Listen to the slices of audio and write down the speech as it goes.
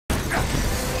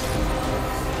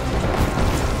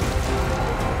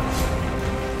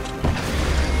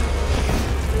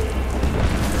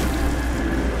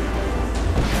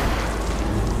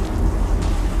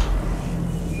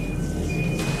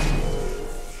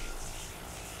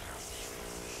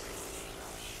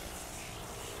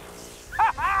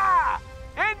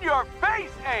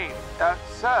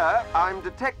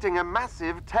detecting a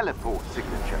massive teleport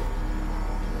signature.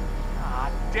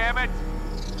 Ah, damn it!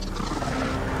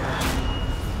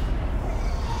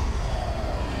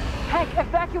 Hank,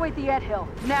 evacuate the Ed Hill,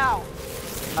 now!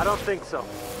 I don't think so.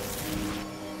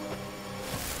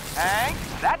 Hank,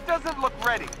 that doesn't look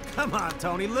ready. Come on,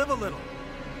 Tony, live a little.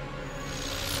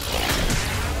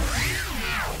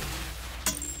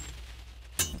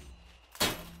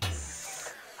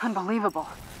 Unbelievable.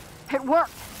 It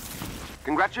worked!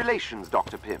 Congratulations,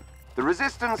 Dr. Pym. The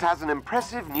Resistance has an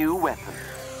impressive new weapon.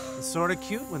 It's sort of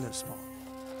cute when they're small.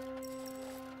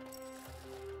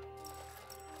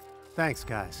 Thanks,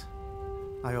 guys.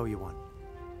 I owe you one.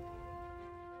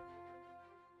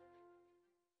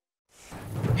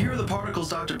 Here are the particles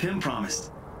Dr. Pym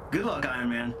promised. Good luck, Iron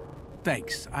Man.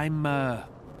 Thanks. I'm,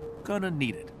 gonna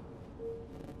need it.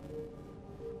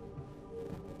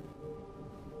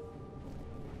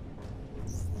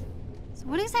 So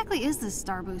what exactly is this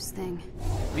Star Boost thing?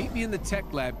 Meet me in the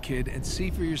tech lab, kid, and see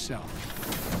for yourself.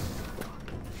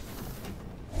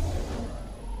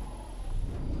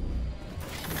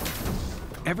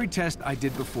 Every test I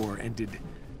did before ended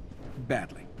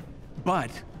badly.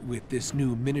 But with this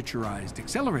new miniaturized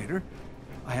accelerator,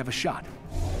 I have a shot.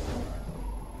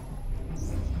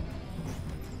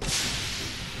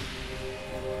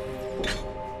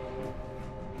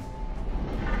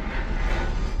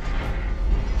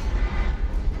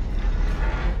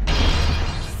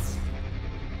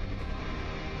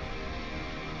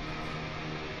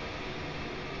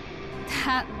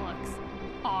 That looks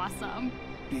awesome.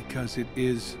 Because it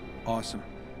is awesome.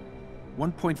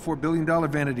 $1.4 billion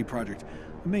vanity project.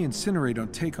 I may incinerate on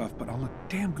takeoff, but I'll look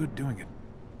damn good doing it.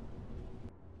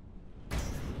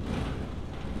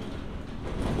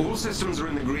 All systems are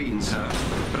in the green, sir.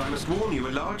 But I must warn you, a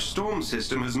large storm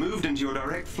system has moved into your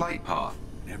direct flight path.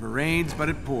 Never rains, but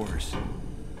it pours.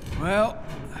 Well,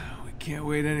 we can't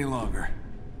wait any longer.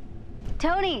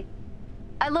 Tony,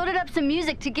 I loaded up some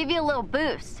music to give you a little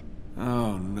boost.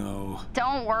 Oh, no.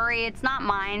 Don't worry, it's not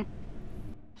mine.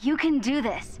 You can do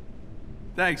this.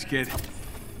 Thanks, kid.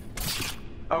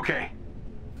 Okay.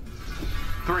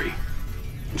 3,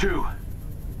 2,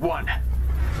 1.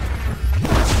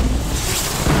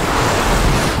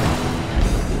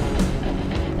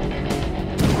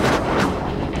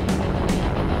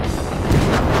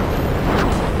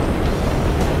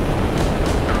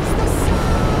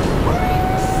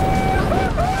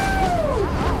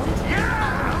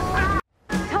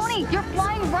 Tony, you're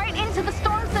flying right into the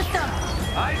storm system.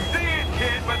 I see it,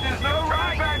 kid, but there's no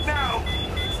right back now.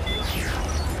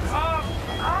 On!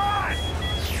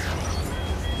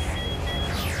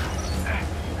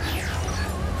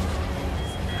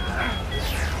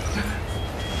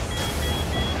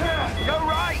 Go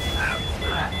right!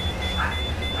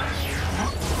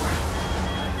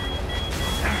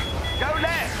 Go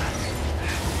left!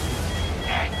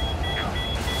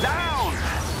 Down!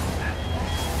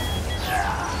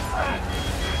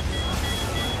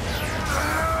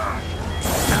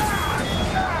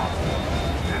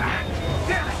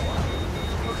 Damn it!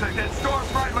 Looks like that storm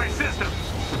fried my system.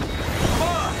 Come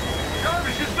on!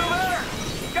 Jarvis, you still there?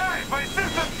 Guys, my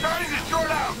system's starting to short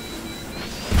out!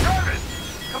 Jarvis!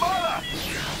 Kamala!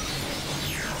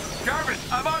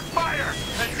 Jarvis, I'm on fire!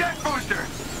 A jet booster!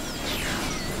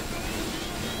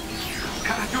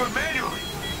 Gotta do it manually!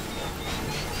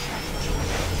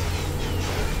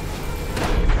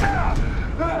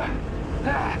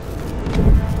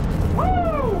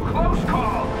 Woo! Close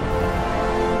call!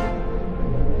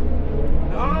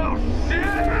 Oh, shit!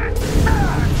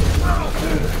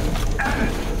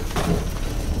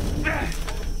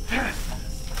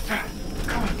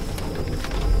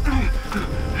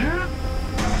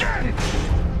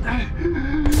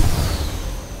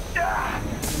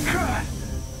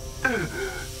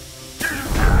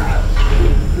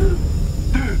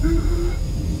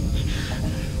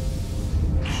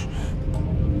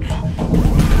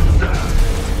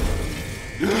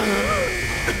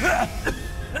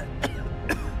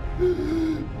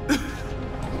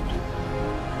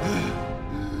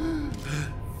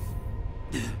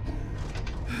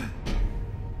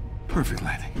 Perfect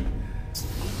landing.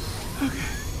 Okay.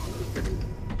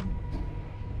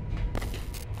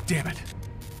 Damn it.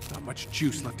 Not much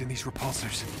juice left in these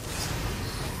repulsors.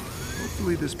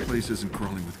 Hopefully this place isn't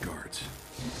crawling with guards.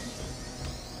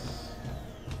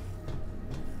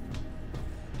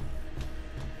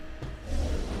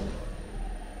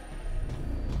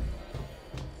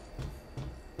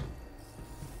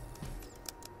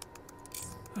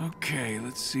 Okay,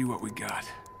 let's see what we got.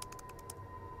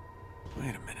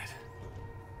 Wait a minute.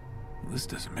 This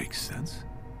doesn't make sense.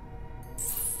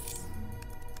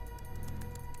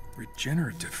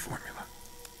 Regenerative formula.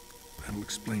 That'll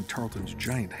explain Tarleton's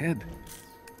giant head.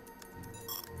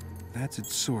 That's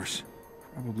its source.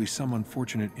 Probably some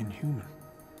unfortunate inhuman.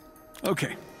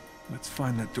 Okay, let's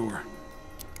find that door.